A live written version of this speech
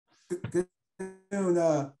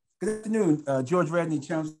Good afternoon, George Radney,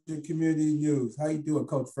 Chelmsford Community News. How you doing,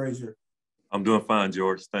 Coach Frazier? I'm doing fine,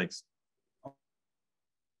 George. Thanks.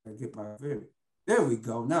 I get my video. There we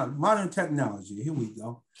go. Now, modern technology. Here we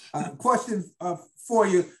go. Question for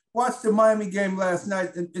you. Watched the Miami game last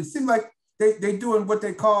night, and it seemed like they doing what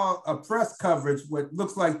they call a press coverage, what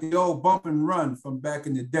looks like the old bump and run from back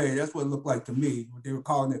in the day. That's what it looked like to me. They were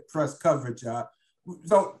calling it press coverage.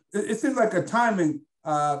 So it seems like a timing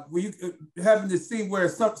where you having to see where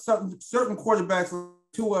certain quarterbacks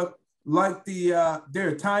like they're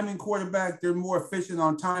a timing quarterback. They're more efficient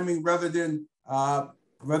on timing rather than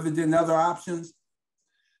other options.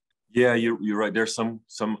 Yeah, you're right. There's some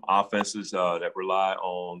offenses that rely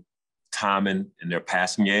on timing in their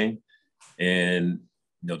passing game, and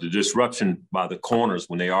the disruption by the corners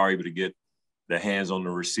when they are able to get their hands on the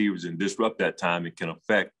receivers and disrupt that timing can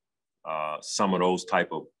affect some of those type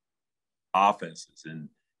of offenses. And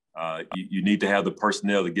you need to have the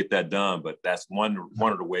personnel to get that done, but that's one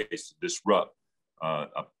of the ways to disrupt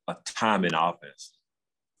a timing offense.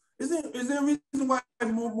 Is there a reason why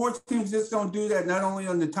more teams just don't do that, not only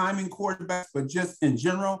on the timing quarterbacks, but just in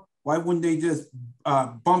general? Why wouldn't they just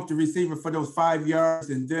bump the receiver for those 5 yards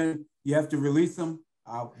and then you have to release them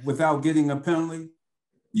without getting a penalty?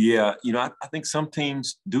 Yeah, I think some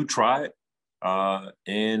teams do try it,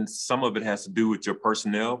 and some of it has to do with your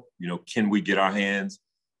personnel. Can we get our hands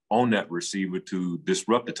on that receiver to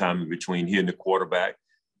disrupt the timing between hitting the quarterback?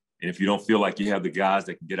 And if you don't feel like you have the guys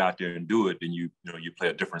that can get out there and do it, then you play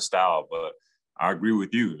a different style. But I agree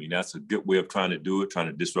with you. That's a good way of trying to do it, trying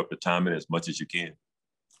to disrupt the timing as much as you can.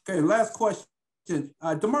 Okay, last question.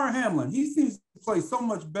 Damar Hamlin, he seems to play so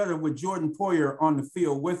much better with Jordan Poyer on the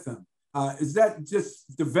field with him. Is that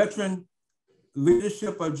just the veteran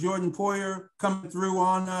leadership of Jordan Poyer coming through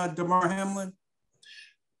on Damar Hamlin?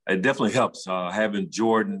 It definitely helps. Having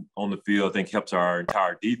Jordan on the field, I think, helps our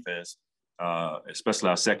entire defense. Especially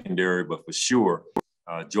our secondary, but for sure,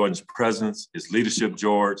 Jordan's presence, his leadership,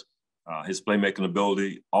 his playmaking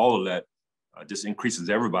ability, all of that just increases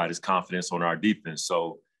everybody's confidence on our defense.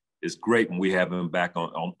 So it's great when we have him back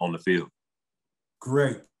on the field.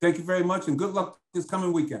 Great. Thank you very much, and good luck this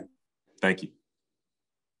coming weekend. Thank you.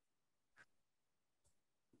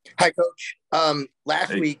 Hi, Coach.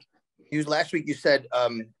 Last week you said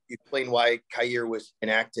you explained why Kaiir was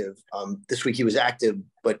inactive. This week he was active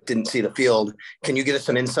but didn't see the field. Can you give us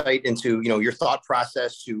some insight into your thought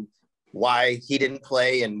process to why he didn't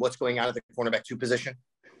play and what's going on at the cornerback 2 position?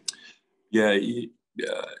 Yeah,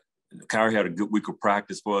 Kaiir had a good week of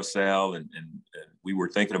practice for us, Sal, and we were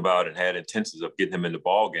thinking about and had intentions of getting him in the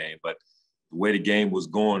ball game. But the way the game was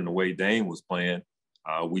going, the way Dane was playing,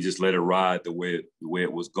 we just let it ride the way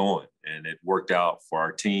it was going, and it worked out for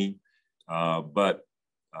our team. But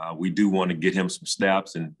we do want to get him some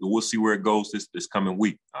snaps, and we'll see where it goes this coming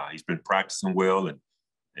week. He's been practicing well and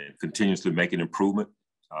continuously making improvement.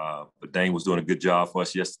 But Dane was doing a good job for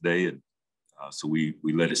us yesterday, and so we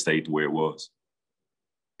let it stay the way it was.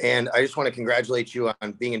 And I just want to congratulate you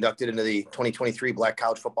on being inducted into the 2023 Black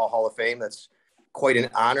College Football Hall of Fame. That's quite an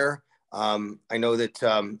honor. I know that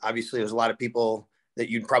obviously there's a lot of people that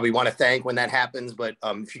you'd probably want to thank when that happens, but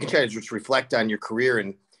if you can try to just reflect on your career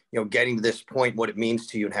and getting to this point, what it means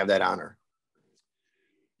to you and have that honor.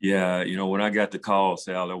 Yeah, when I got the call,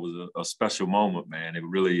 Sal, that was a special moment, man. It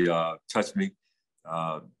really touched me.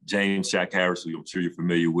 James Shaq Harris, who I'm sure you're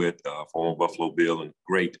familiar with, former Buffalo Bill and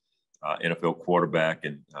great NFL quarterback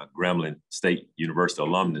and Grambling State University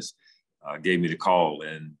alumnus, gave me the call.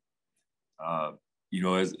 And,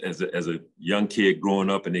 as a young kid growing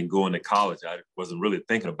up and then going to college, I wasn't really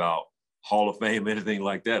thinking about Hall of Fame, anything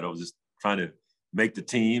like that. I was just trying to make the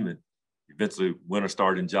team and eventually win a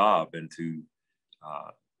starting job. And to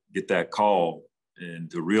get that call and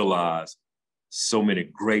to realize so many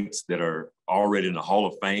greats that are already in the Hall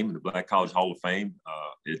of Fame, in the Black College Hall of Fame,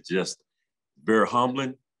 it's just very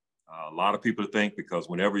humbling. A lot of people think because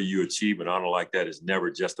whenever you achieve an honor like that, it's never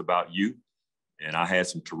just about you. And I had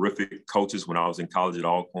some terrific coaches when I was in college at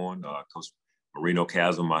Alcorn, Coach Marino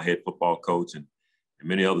Chasm, my head football coach, and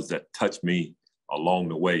many others that touched me along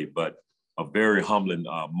the way. But a very humbling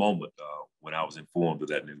moment when I was informed of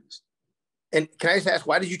that news. And can I just ask,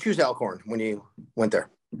 why did you choose Alcorn when you went there?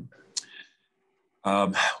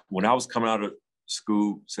 When I was coming out of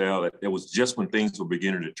school, Sal, it was just when things were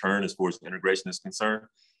beginning to turn as far as integration is concerned.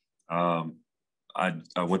 I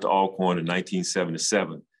went to Alcorn in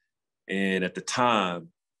 1977. And at the time,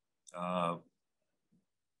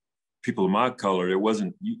 people of my color, it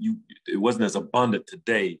wasn't as abundant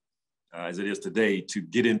today as it is today to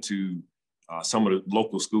get into some of the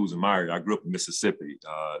local schools in my area. I grew up in Mississippi,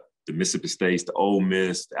 the Mississippi States, the Ole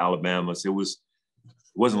Miss, the Alabamas. It was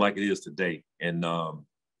wasn't like it is today. And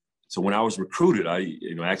so when I was recruited, I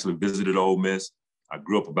actually visited Ole Miss. I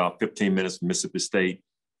grew up about 15 minutes from Mississippi State.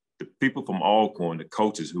 The people from Alcorn, the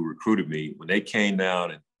coaches who recruited me, when they came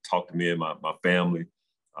down and talked to me and my family,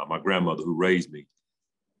 my grandmother who raised me,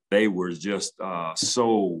 they were just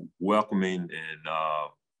so welcoming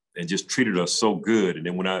and just treated us so good. And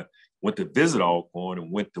then when I went to visit Alcorn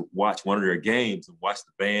and went to watch one of their games and watch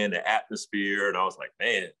the band, the atmosphere, and I was like,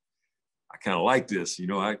 man, I kind of like this.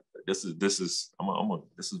 This is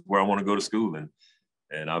where I want to go to school.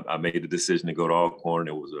 And I made the decision to go to Alcorn.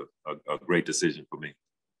 It was a great decision for me.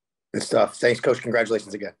 Good stuff. Thanks, Coach.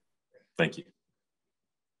 Congratulations again. Thank you.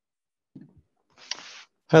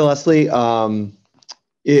 Hi, Leslie.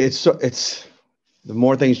 It's the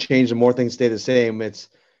more things change, the more things stay the same. It's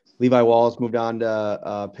Levi Wallace moved on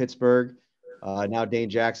to Pittsburgh. Now Dane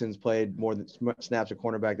Jackson's played more snaps at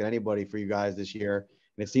cornerback than anybody for you guys this year.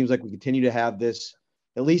 And it seems like we continue to have this,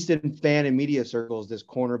 at least in fan and media circles, this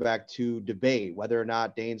cornerback to debate whether or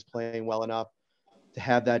not Dane's playing well enough to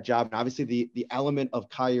have that job. And obviously the element of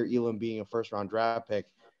Kaiir Elam being a first-round draft pick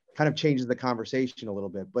kind of changes the conversation a little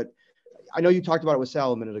bit. But I know you talked about it with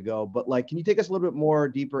Sal a minute ago, but can you take us a little bit more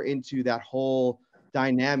deeper into that whole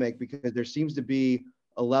dynamic? Because there seems to be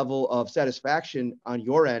a level of satisfaction on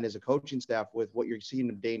your end as a coaching staff with what you're seeing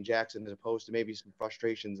of Dane Jackson, as opposed to maybe some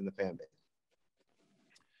frustrations in the fan base.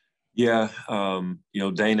 Yeah,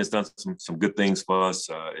 Dane has done some good things for us.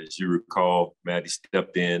 As you recall, Matt, he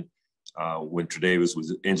stepped in when Tre'Davious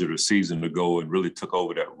was injured a season ago and really took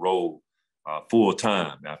over that role full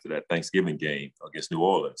time after that Thanksgiving game against New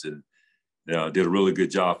Orleans, and did a really good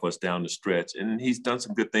job for us down the stretch. And he's done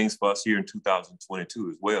some good things for us here in 2022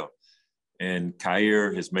 as well. And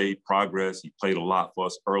Kaiir has made progress. He played a lot for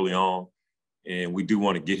us early on, and we do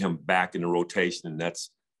want to get him back in the rotation. And that's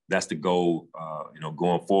the goal,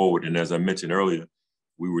 going forward. And as I mentioned earlier,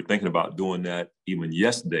 we were thinking about doing that even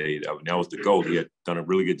yesterday. That was the goal. He had done a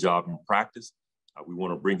really good job in practice. We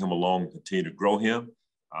want to bring him along and continue to grow him.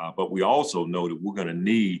 But we also know that we're going to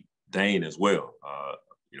need Dane as well.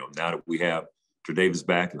 Now that we have Tre'Davious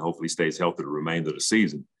back and hopefully stays healthy the remainder of the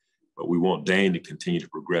season, but we want Dane to continue to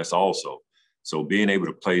progress also. So being able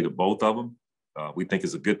to play the both of them, we think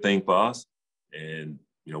is a good thing for us. And,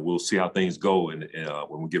 we'll see how things go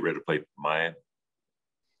when we get ready to play Miami.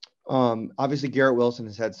 Obviously, Garrett Wilson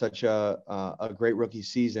has had such a great rookie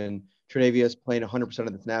season. Tre'Davious playing 100%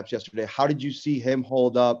 of the snaps yesterday. How did you see him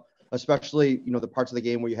hold up, especially, the parts of the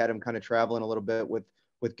game where you had him kind of traveling a little bit with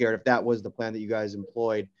Garrett, if that was the plan that you guys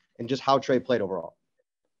employed, and just how Trey played overall?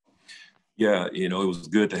 Yeah, it was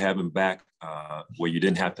good to have him back where you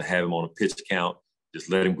didn't have to have him on a pitch count. Just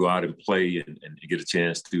let him go out and play and get a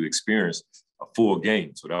chance to experience a full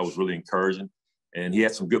game. So that was really encouraging. And he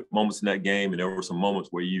had some good moments in that game, and there were some moments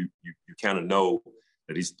where you kind of know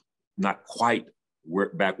that he's not quite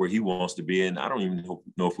back where he wants to be. And I don't even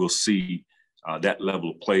know if we'll see that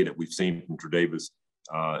level of play that we've seen from Tre'Davious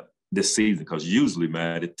this season, because usually,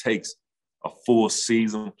 Matt, it takes a full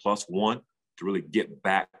season plus one to really get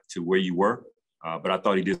back to where you were. But I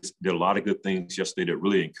thought he did a lot of good things yesterday that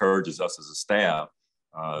really encourages us as a staff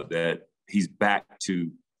that he's back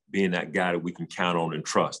to being that guy that we can count on and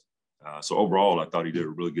trust. So overall, I thought he did a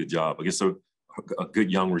really good job against a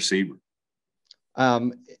good young receiver.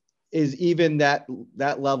 Is even that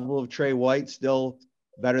level of Trey White still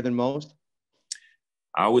better than most?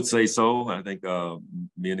 I would say so. I think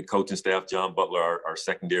me and the coaching staff, John Butler, our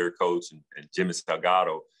secondary coach, and Jimmy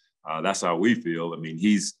Salgado, that's how we feel. I mean,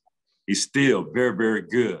 he's still very, very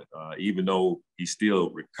good, even though he's still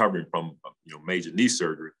recovering from major knee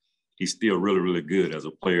surgery. He's still really, really good as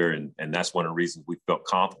a player, and that's one of the reasons we felt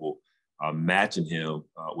comfortable matching him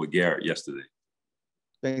with Garrett yesterday.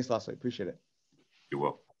 Thanks, Leslie. Appreciate it. You're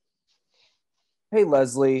welcome. Hey,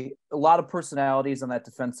 Leslie, a lot of personalities on that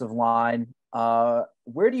defensive line.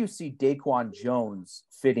 Where do you see DaQuan Jones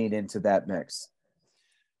fitting into that mix?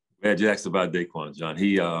 Glad you asked about DaQuan, John.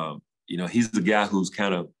 He, he's the guy who's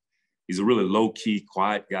he's a really low-key,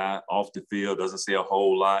 quiet guy off the field, doesn't say a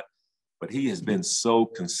whole lot, but he has been so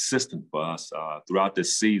consistent for us throughout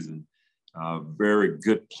this season. Very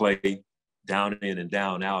good play, down in and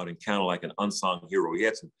down out, and kind of like an unsung hero. He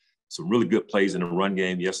had some really good plays in the run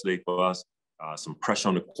game yesterday for us, some pressure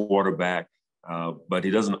on the quarterback, but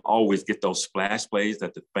he doesn't always get those splash plays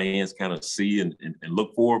that the fans kind of see and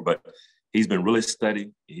look for. But he's been really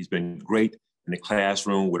steady. He's been great in the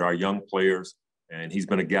classroom with our young players, and he's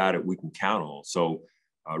been a guy that we can count on. So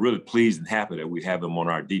really pleased and happy that we have him on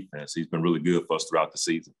our defense. He's been really good for us throughout the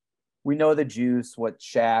season. We know the juice, what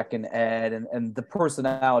Shaq and Ed and the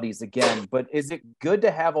personalities again, but is it good to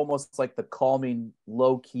have almost like the calming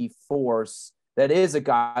low-key force that is a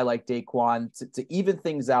guy like DaQuan to even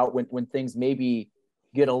things out when things maybe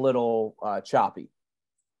get a little choppy?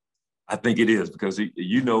 I think it is because, Ed,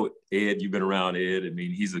 you've been around Ed. I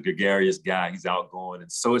mean, he's a gregarious guy. He's outgoing,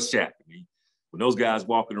 and so is Shaq. I mean, when those guys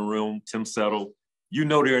walk in the room, Tim Settle,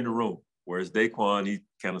 they're in the room. Whereas DaQuan, he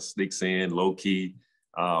kind of sneaks in low key,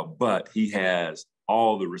 but he has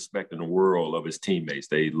all the respect in the world of his teammates.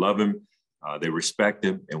 They love him, they respect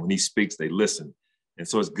him, and when he speaks, they listen. And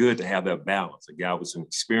so it's good to have that balance. A guy with some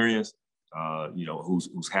experience,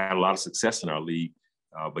 who's had a lot of success in our league,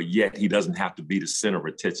 but yet he doesn't have to be the center of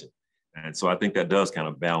attention. And so I think that does kind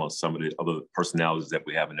of balance some of the other personalities that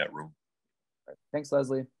we have in that room. Thanks,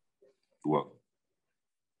 Leslie. You're welcome.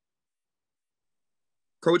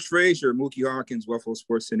 Coach Frazier, Mookie Hawkins, Buffalo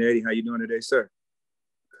Sports 1080. How you doing today, sir?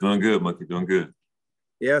 Doing good, Mookie. Doing good.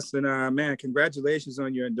 Yes, and man, congratulations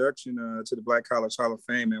on your induction to the Black College Hall of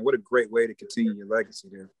Fame, man. What a great way to continue your legacy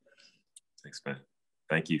there. Thanks, man.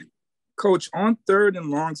 Thank you. Coach, on third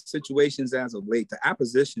and long situations as of late, the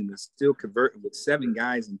opposition is still converting with 7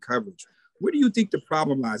 guys in coverage. Where do you think the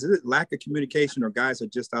problem lies? Is it lack of communication or guys are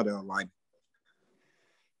just out of alignment?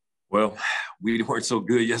 Well, we weren't so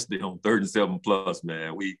good yesterday on 3rd and 7+,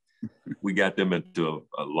 man. We got them into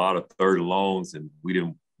a lot of third and longs, and we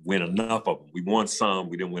didn't win enough of them. We won some,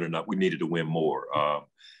 we didn't win enough. We needed to win more.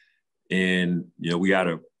 We got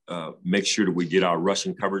to make sure that we get our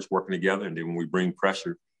rushing coverage working together, and then when we bring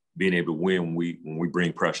pressure, being able to win when we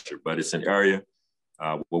bring pressure. But it's an area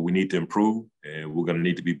where we need to improve, and we're going to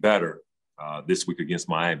need to be better this week against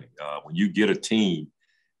Miami. When you get a team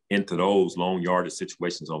into those long yardage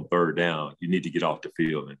situations on 3rd down, you need to get off the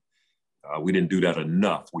field. And we didn't do that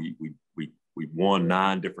enough. We won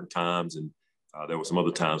 9 different times, and there were some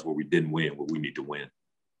other times where we didn't win, but we need to win.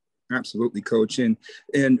 Absolutely, Coach. And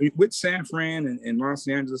with San Fran and Los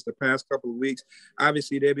Angeles the past couple of weeks,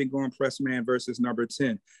 obviously they've been going press man versus number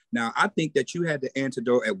 10. Now, I think that you had the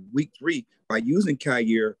antidote at week 3 by using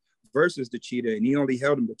Kaiir versus the Cheetah, and he only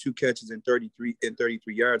held him to 2 catches and 33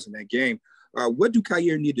 yards in that game. What do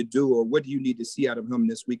Kaiir need to do, or what do you need to see out of him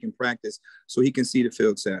this week in practice so he can see the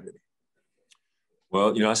field Saturday?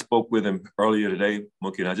 Well, I spoke with him earlier today,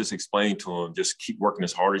 Mookie, and I just explained to him, just keep working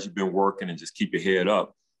as hard as you've been working and just keep your head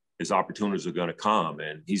up. His opportunities are going to come,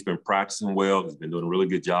 and he's been practicing well. He's been doing a really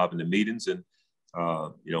good job in the meetings, and,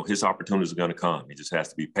 his opportunities are going to come. He just has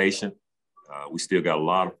to be patient. We still got a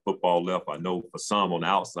lot of football left. I know for some on the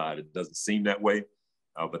outside, it doesn't seem that way,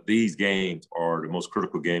 but these games are the most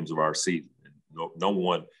critical games of our season. No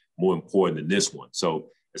one more important than this one. So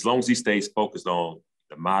as long as he stays focused on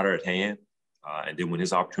the matter at hand, and then when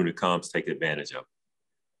his opportunity comes, take advantage of it.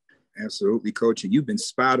 Absolutely, Coach. And you've been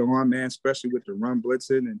spot on, man, especially with the run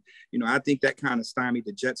blitzing. And, I think that kind of stymied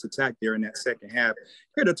the Jets' attack there in that second half.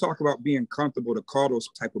 Here to talk about being comfortable to call those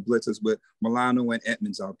type of blitzes with Milano and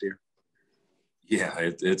Edmonds out there. Yeah,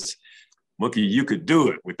 it's Mookie, you could do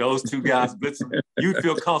it with those 2 guys blitzing. You'd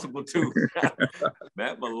feel comfortable too.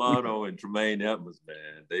 Matt Milano and Tremaine Edmonds,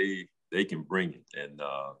 man, they can bring it, and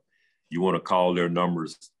you want to call their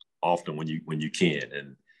numbers often when you can.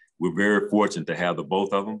 And we're very fortunate to have the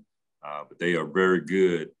both of them, but they are very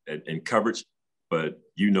good in coverage. But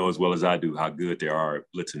as well as I do how good they are at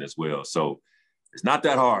blitzing as well. So it's not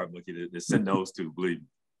that hard, Mookie, to send those 2, believe me.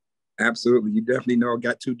 Absolutely. You definitely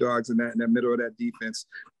got 2 dogs in that middle of that defense.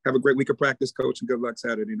 Have a great week of practice, Coach, and good luck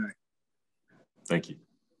Saturday night. Thank you.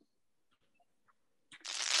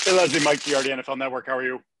 Hey, Leslie, Mike Giardi, NFL Network. How are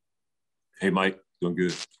you? Hey, Mike. Doing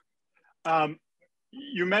good.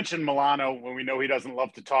 You mentioned Milano when we know he doesn't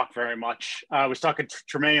love to talk very much. I was talking to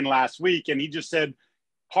Tremaine last week, and he just said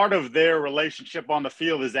part of their relationship on the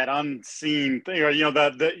field is that unseen thing, or, you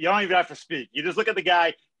don't even have to speak. You just look at the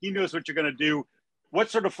guy. He knows what you're going to do. What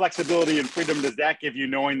sort of flexibility and freedom does that give you,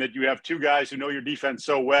 knowing that you have 2 guys who know your defense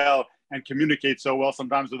so well and communicate so well,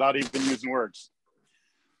 sometimes without even using words?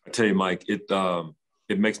 I tell you, Mike,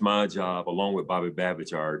 it makes my job, along with Bobby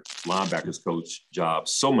Babbage, our linebackers coach, job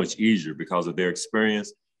so much easier because of their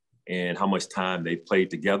experience and how much time they played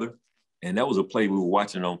together. And that was a play we were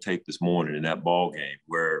watching on tape this morning in that ball game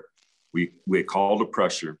where we had called the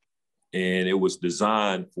pressure, and it was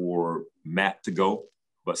designed for Matt to go.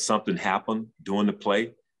 But something happened during the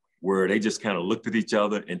play where they just kind of looked at each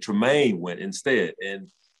other, and Tremaine went instead.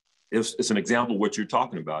 And it's an example of what you're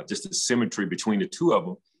talking about, just the symmetry between the 2 of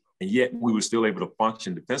them. And yet we were still able to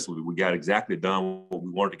function defensively. We got exactly done what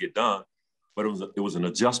we wanted to get done, but it was an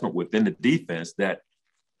adjustment within the defense that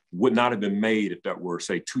would not have been made if that were,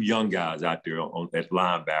 say, 2 young guys out there at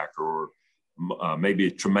linebacker, or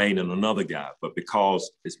maybe Tremaine and another guy. But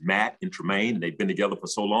because it's Matt and Tremaine, and they've been together for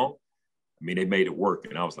so long, they made it work.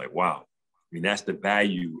 And I was like, wow, mean, that's the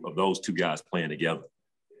value of those two guys playing together.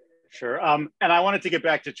 Sure. And I wanted to get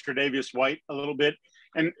back to Tre'Davious White a little bit.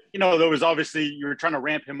 And, there was obviously, you were trying to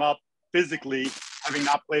ramp him up physically, having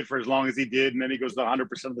not played for as long as he did. And then he goes to 100%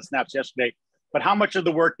 of the snaps yesterday. But how much of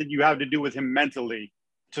the work did you have to do with him mentally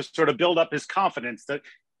to sort of build up his confidence that,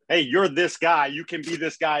 hey, you're this guy, you can be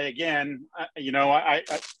this guy again?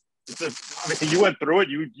 Obviously you went through it.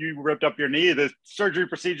 You ripped up your knee. The surgery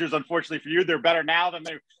procedures, unfortunately for you, they're better now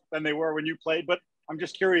than they were when you played. But I'm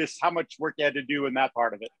just curious how much work you had to do in that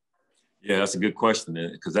part of it. Yeah, that's a good question,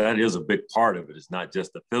 because that is a big part of it. It's not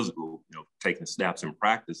just the physical, taking snaps in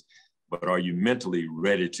practice, but are you mentally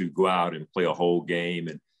ready to go out and play a whole game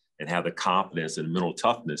and have the confidence and mental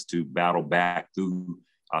toughness to battle back through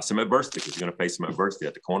some adversity, because you're going to face some adversity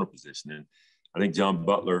at the corner position. And I think John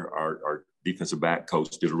Butler, our defensive back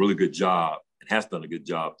coach, did a really good job and has done a good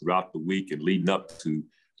job throughout the week and leading up to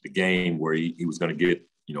the game where he was going to get,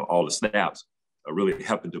 all the snaps, really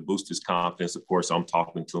helping to boost his confidence. Of course, I'm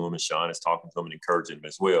talking to him and Sean is talking to him and encouraging him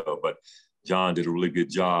as well. But John did a really good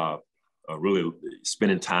job really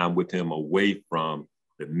spending time with him away from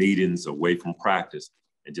the meetings, away from practice,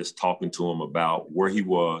 and just talking to him about where he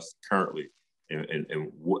was currently and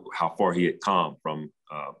how far he had come from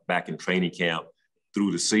back in training camp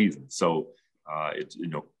through the season. So,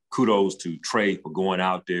 kudos to Trey for going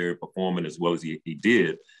out there, performing as well as he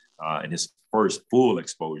did in his first full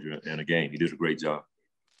exposure in a game. He did a great job.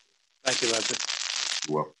 Thank you, Leslie.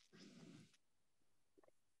 You're welcome.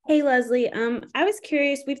 Hey, Leslie. I was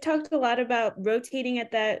curious. We've talked a lot about rotating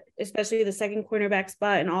at that, especially the second cornerback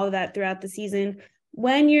spot and all of that throughout the season.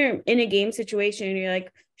 When you're in a game situation and you're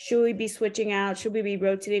like, should we be switching out? Should we be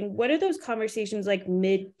rotating? What are those conversations like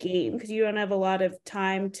mid-game? Because you don't have a lot of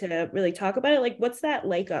time to really talk about it. Like, what's that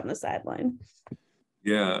like on the sideline?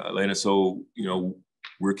 Yeah, Elena. So,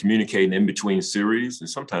 we're communicating in between series and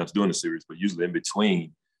sometimes during the series, but usually in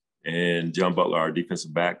between. And John Butler, our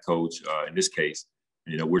defensive back coach, in this case,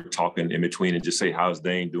 we're talking in between and just say, how's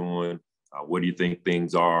Dane doing? What do you think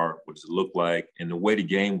things are? What does it look like? And the way the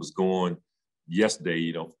game was going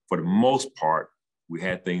yesterday, for the most part, we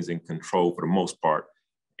had things in control for the most part.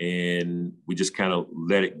 And we just kind of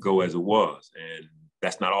let it go as it was. And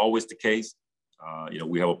that's not always the case.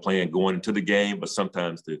 We have a plan going into the game, but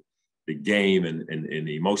sometimes the game and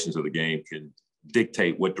the emotions of the game can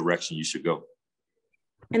dictate what direction you should go.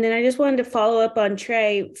 And then I just wanted to follow up on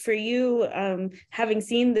Trey. For you, having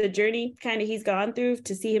seen the journey kind of he's gone through,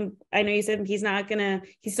 to see him, I know you said he's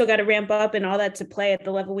still got to ramp up and all that to play at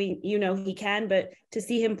the level he can, but to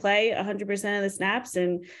see him play 100% of the snaps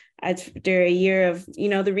and after a year of,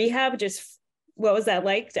 the rehab, just what was that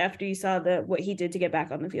like after you saw what he did to get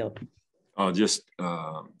back on the field? Just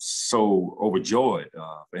so overjoyed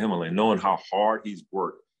for him, and knowing how hard he's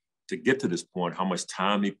worked to get to this point, how much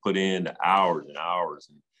time he put in, the hours and hours.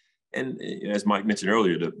 And as Mike mentioned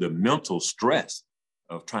earlier, the mental stress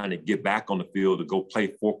of trying to get back on the field to go play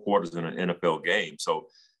 4 quarters in an NFL game. So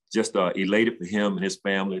just elated for him and his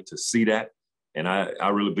family to see that. And I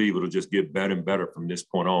really believe it'll just get better and better from this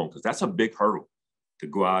point on, because that's a big hurdle to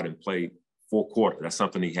go out and play 4 quarters. That's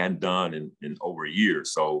something he hadn't done in over a year.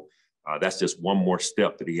 So that's just one more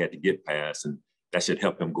step that he had to get past, and that should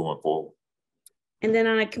help him going forward. And then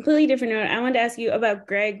on a completely different note, I wanted to ask you about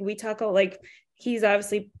Greg. We talk about he's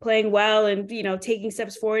obviously playing well and, taking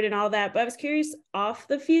steps forward and all that. But I was curious, off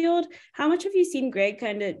the field, how much have you seen Greg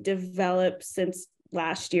kind of develop since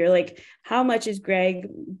last year? Like, how much is Greg,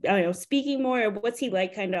 speaking more, or what's he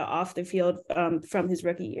like kind of off the field from his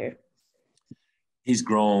rookie year? He's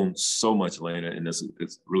grown so much, Elena, and it's a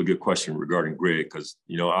really good question regarding Greg, because,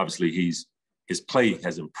 obviously his play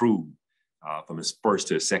has improved from his first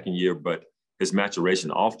to his second year, but his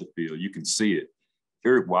maturation off the field, you can see it.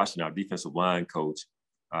 Eric Washington, our defensive line coach,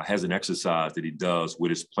 has an exercise that he does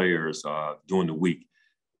with his players during the week.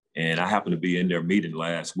 And I happened to be in their meeting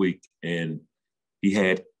last week, and he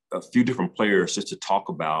had a few different players just to talk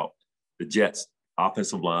about the Jets'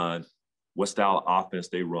 offensive line, what style of offense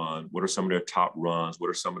they run, what are some of their top runs, what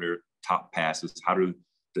are some of their top passes, how do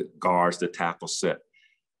the guards, the tackles set.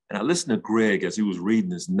 And I listened to Greg as he was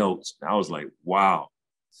reading his notes, and I was like, wow,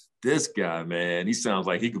 this guy, man, he sounds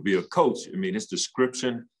like he could be a coach. I mean, his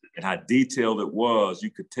description and how detailed it was,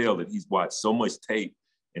 you could tell that he's watched so much tape,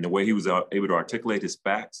 and the way he was able to articulate his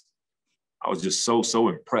facts, I was just so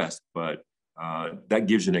impressed. But that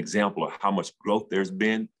gives you an example of how much growth there's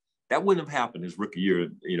been. That wouldn't have happened his rookie year.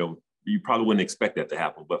 You probably wouldn't expect that to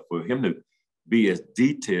happen. But for him to be as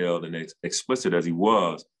detailed and as explicit as he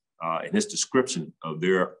was in his description of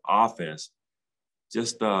their offense,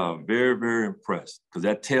 just very, very impressed, because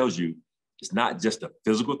that tells you it's not just a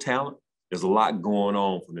physical talent, there's a lot going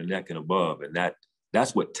on from the neck and above. And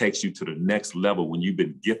that's what takes you to the next level when you've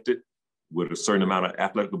been gifted with a certain amount of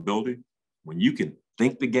athletic ability. When you can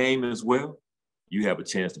think the game as well, you have a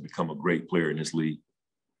chance to become a great player in this league.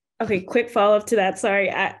 Okay, quick follow-up to that.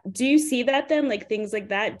 Sorry. Do you see that then, like things like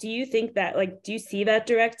that? Do you think that, like, do you see that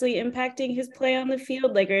directly impacting his play on the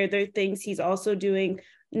field? Like, are there things he's also doing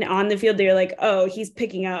on the field that you're like, oh, he's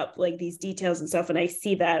picking up like these details and stuff, and I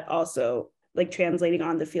see that also like translating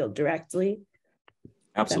on the field directly?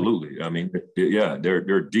 Absolutely. I mean, yeah, there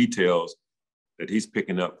are details that he's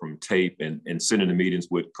picking up from tape and sitting in meetings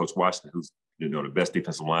with Coach Washington, who's, you know, the best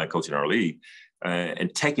defensive line coach in our league,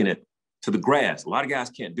 and taking it to the grass. A lot of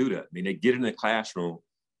guys can't do that. I mean, they get in the classroom,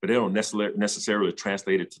 but they don't necessarily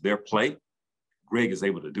translate it to their play. Greg is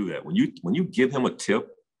able to do that. When you give him a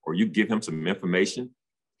tip or you give him some information,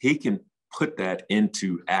 he can put that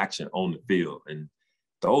into action on the field. And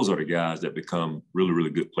those are the guys that become really, really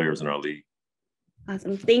good players in our league.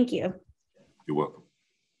 Awesome. Thank you. You're welcome.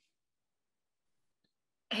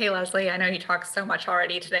 Hey, Leslie, I know you talked so much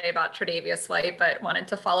already today about Tre'Davious White, but wanted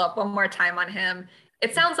to follow up one more time on him.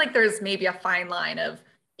 It sounds like there's maybe a fine line of,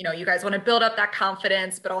 you know, you guys want to build up that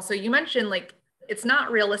confidence, but also you mentioned like it's not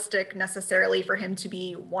realistic necessarily for him to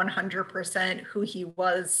be 100% who he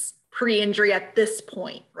was pre-injury at this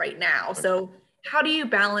point right now. So how do you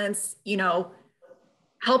balance, you know,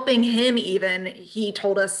 helping him even? He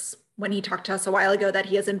told us when he talked to us a while ago that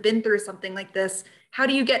he hasn't been through something like this. How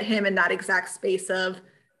do you get him in that exact space of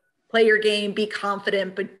play your game, be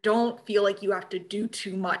confident, but don't feel like you have to do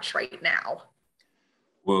too much right now?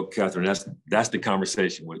 Well, Catherine, that's the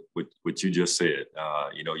conversation with what you just said.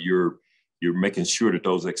 You know, you're making sure that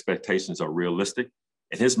those expectations are realistic.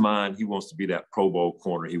 In his mind, he wants to be that Pro Bowl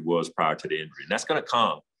corner he was prior to the injury, and that's going to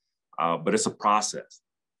come. But it's a process,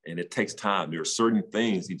 and it takes time. There are certain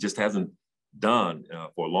things he just hasn't done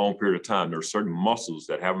for a long period of time. There are certain muscles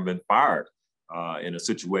that haven't been fired in a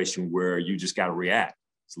situation where you just got to react.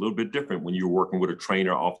 It's a little bit different when you're working with a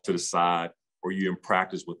trainer off to the side, or you're in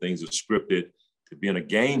practice where things are scripted, to be in a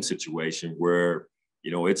game situation where,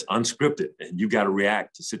 you know, it's unscripted and you got to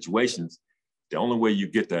react to situations. The only way you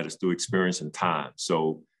get that is through experience and time.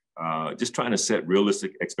 So just trying to set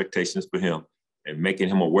realistic expectations for him and making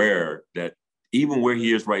him aware that even where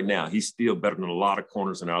he is right now, he's still better than a lot of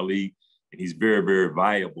corners in our league. And he's very, very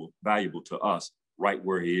valuable to us right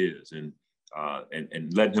where he is. And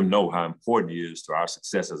letting him know how important he is to our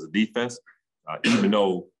success as a defense, even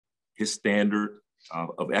though his standard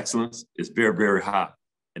of excellence is very, very high.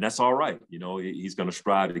 And that's all right. You know, he's going to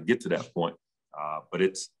strive to get to that point. But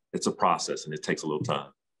it's a process and it takes a little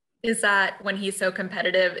time. Is that when he's so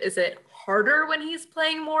competitive, is it harder when he's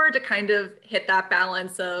playing more to kind of hit that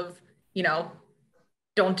balance of, you know,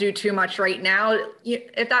 don't do too much right now?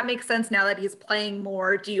 If that makes sense, now that he's playing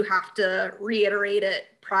more, do you have to reiterate it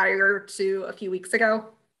prior to a few weeks ago?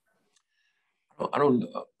 I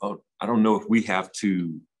don't know if we have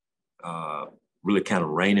to really kind of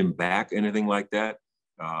rein him back, anything like that,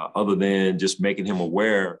 other than just making him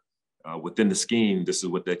aware within the scheme, this is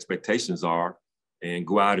what the expectations are, and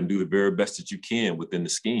go out and do the very best that you can within the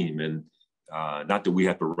scheme. And not that we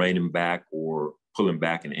have to rein him back or pull him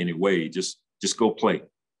back in any way, just go play.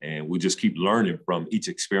 And we'll just keep learning from each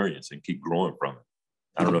experience and keep growing from it.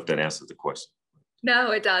 I don't know if that answers the question. No,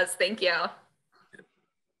 it does. Thank you.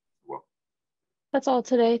 Well, that's all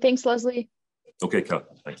today. Thanks, Leslie. Okay, Kel.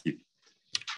 Thank you.